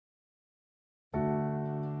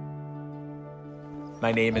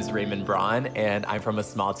My name is Raymond Braun, and I'm from a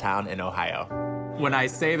small town in Ohio. When I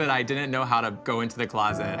say that I didn't know how to go into the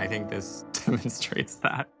closet, I think this demonstrates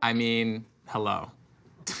that. I mean, hello.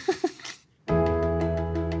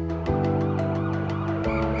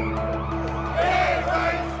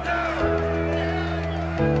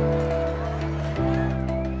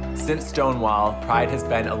 Since Stonewall, Pride has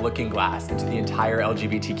been a looking glass into the entire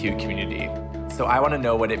LGBTQ community. So I want to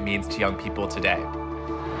know what it means to young people today.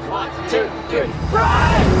 1, 2, 3,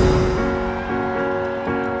 Pride!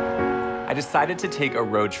 I decided to take a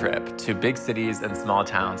road trip to big cities and small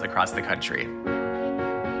towns across the country.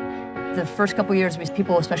 The first couple years,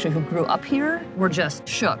 people, especially who grew up here, were just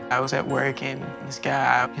shook. I was at work and this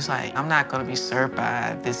guy, he's like, I'm not gonna be served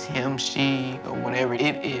by this him, she, or whatever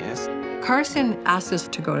it is. Carson asked us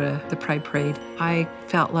to go to the Pride Parade. I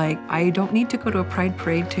felt like I don't need to go to a Pride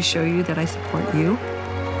Parade to show you that I support you.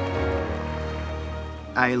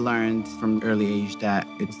 I learned from an early age that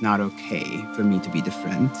it's not okay for me to be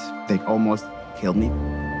different. They almost killed me.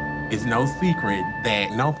 It's no secret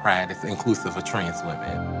that no Pride is inclusive of trans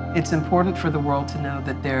women. It's important for the world to know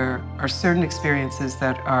that there are certain experiences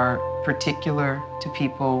that are particular to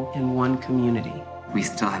people in one community. We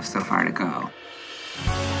still have so far to go.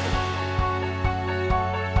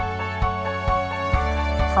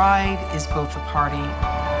 Pride is both the party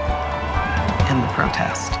and the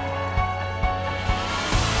protest.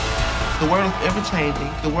 The world is ever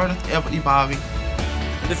changing. The world is ever evolving.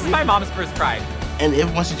 This is my mom's first Pride. And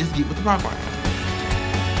everyone should just get with the program.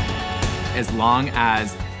 As long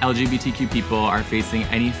as LGBTQ people are facing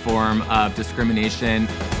any form of discrimination,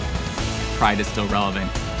 Pride is still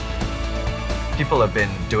relevant. People have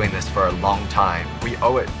been doing this for a long time. We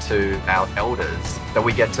owe it to our elders that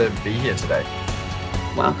we get to be here today.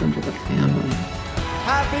 Welcome to the family.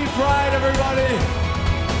 Happy Pride, everybody!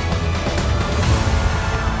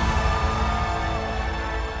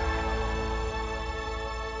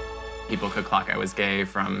 People could clock I was gay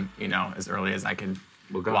from, as early as I could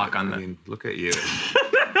walk on the... Look at you.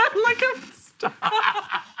 Look at stop.